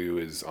what we'll do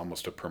is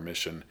almost a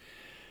permission.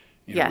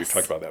 We've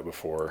talked about that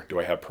before. Do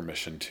I have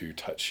permission to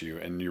touch you?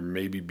 And you're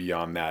maybe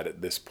beyond that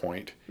at this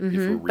point.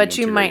 But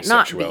you might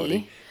not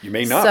be. You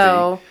may not be.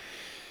 So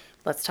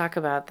let's talk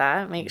about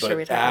that. Make sure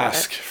we talk about it.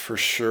 Ask for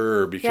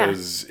sure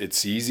because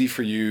it's easy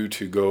for you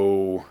to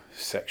go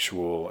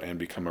sexual and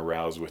become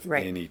aroused with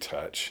any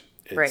touch.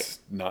 It's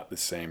not the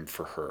same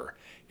for her.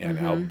 And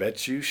I'll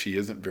bet you she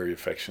isn't very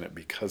affectionate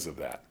because of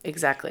that.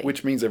 Exactly.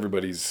 Which means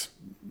everybody's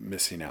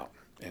missing out.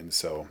 And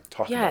so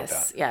talking about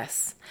that.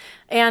 Yes.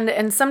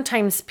 And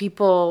sometimes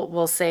people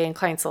will say, and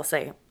clients will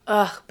say,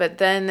 ugh, but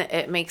then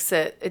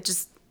it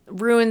just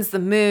ruins the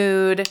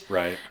mood.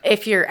 Right.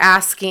 If you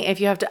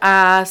have to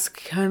ask,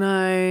 can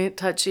I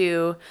touch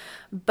you?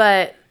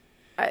 But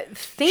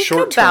think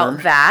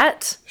about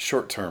that.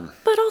 Short term.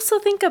 But also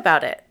think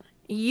about it.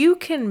 You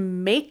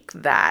can make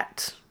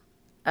that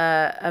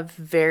a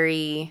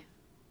very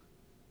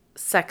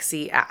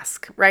sexy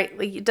ask, right?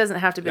 Like it doesn't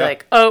have to be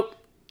like, oh,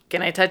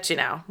 can I touch you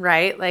now?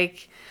 Right?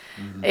 Like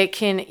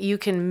you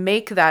can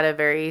make that a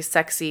very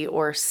sexy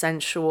or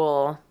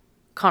sensual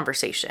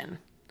conversation.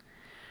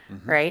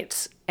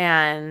 Right?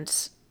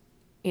 And,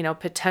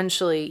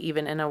 potentially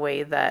even in a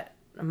way that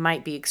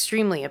might be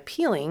extremely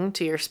appealing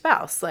to your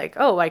spouse. Like,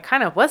 oh, I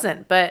kind of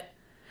wasn't, but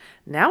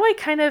now I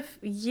kind of,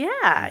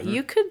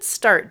 you could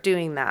start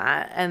doing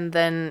that. And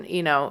then,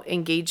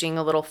 engaging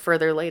a little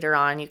further later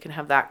on, you can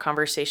have that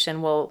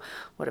conversation. Well,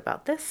 what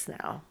about this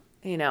now?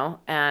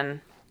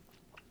 And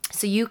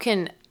so you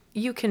can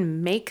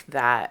make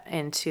that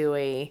into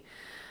a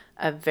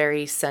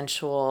very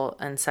sensual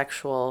and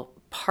sexual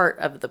part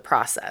of the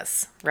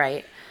process,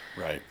 right?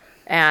 Right.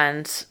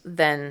 And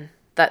then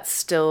that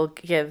still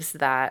gives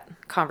that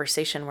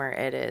conversation where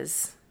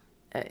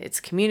it's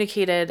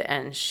communicated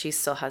and she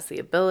still has the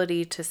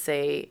ability to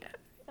say,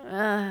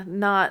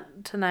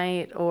 not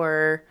tonight,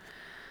 or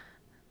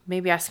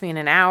maybe ask me in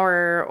an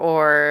hour,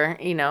 or,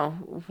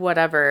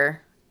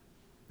 whatever,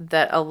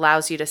 that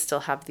allows you to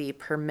still have the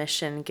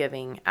permission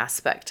giving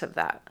aspect of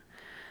that,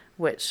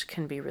 which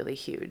can be really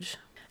huge.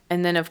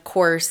 And then, of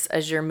course,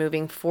 as you're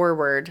moving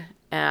forward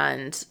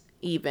and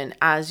even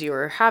as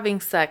you're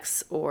having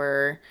sex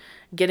or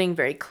getting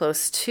very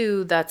close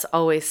to, that's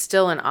always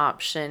still an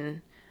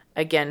option,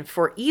 again,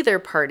 for either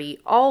party,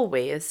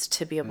 always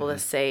to be able to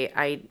say,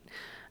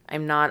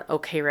 I'm not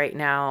okay right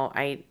now.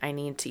 I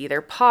need to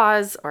either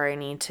pause or I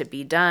need to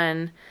be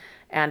done.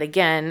 And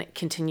again,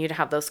 continue to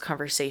have those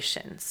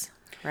conversations,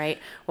 right?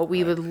 What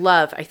we would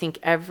love, I think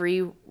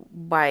every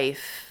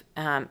wife,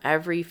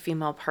 every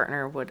female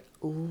partner would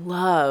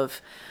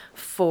love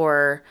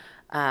for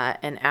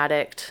an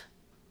addict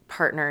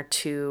partner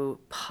to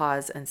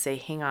pause and say,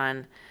 hang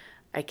on,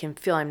 I can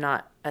feel I'm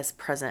not as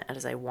present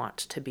as I want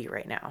to be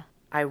right now.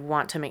 I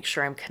want to make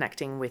sure I'm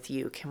connecting with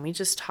you. Can we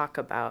just talk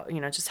about,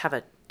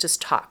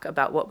 just talk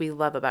about what we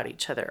love about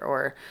each other,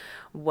 or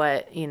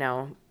what,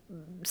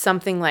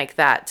 something like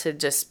that, to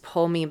just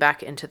pull me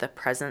back into the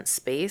present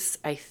space.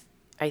 I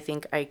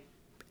think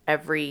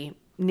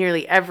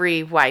nearly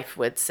every wife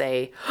would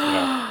say,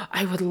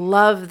 I would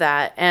love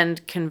that.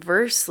 And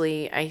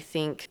conversely, I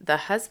think the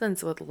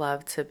husbands would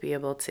love to be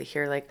able to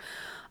hear, like,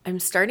 I'm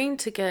starting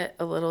to get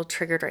a little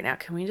triggered right now.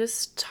 Can we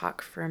just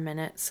talk for a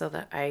minute so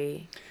that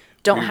I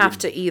don't have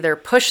to either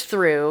push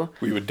through.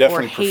 We would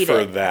definitely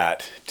prefer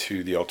that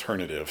to the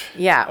alternative.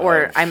 Yeah,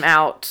 or I'm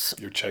out.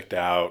 You're checked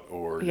out,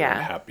 or you're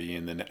unhappy,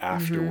 and then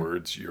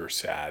afterwards you're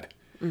sad.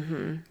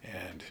 Mm-hmm.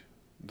 And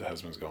the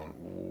husband's going,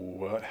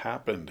 what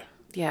happened?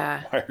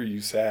 Yeah. Why are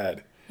you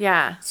sad?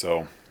 Yeah.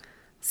 So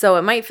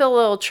it might feel a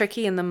little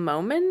tricky in the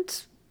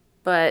moment,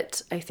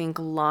 but I think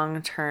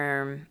long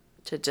term,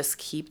 to just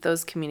keep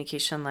those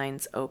communication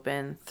lines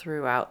open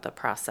throughout the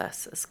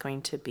process is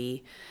going to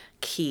be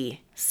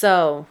key.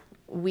 So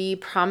we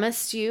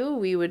promised you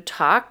we would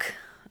talk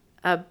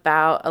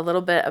about a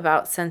little bit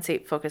about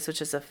Sensate Focus,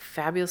 which is a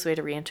fabulous way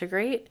to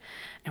reintegrate.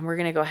 And we're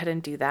going to go ahead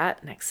and do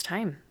that next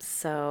time.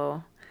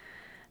 So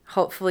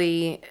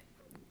hopefully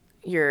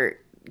you're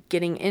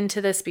getting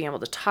into this, being able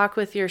to talk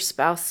with your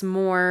spouse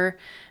more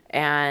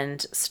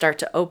and start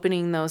to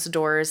opening those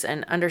doors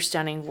and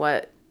understanding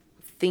what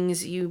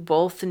things you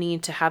both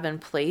need to have in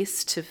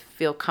place to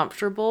feel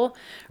comfortable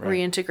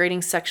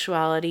reintegrating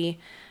sexuality,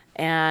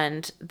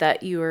 and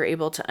that you are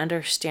able to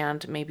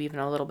understand maybe even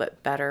a little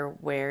bit better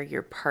where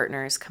your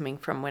partner is coming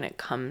from when it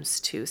comes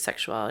to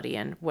sexuality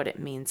and what it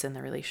means in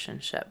the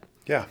relationship.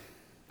 Yeah.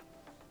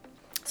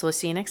 So we'll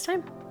see you next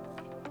time.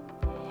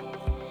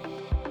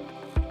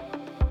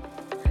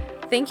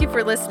 Thank you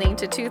for listening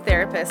to Two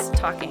Therapists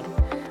Talking.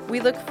 We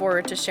look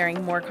forward to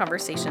sharing more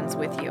conversations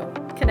with you.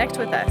 Connect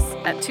with us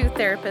at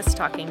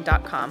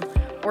twotherapisttalking.com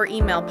or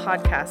email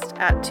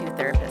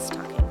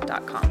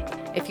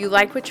podcast@twotherapisttalking.com. If you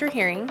like what you're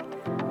hearing,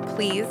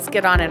 please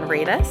get on and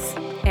rate us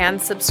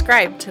and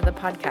subscribe to the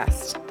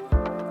podcast.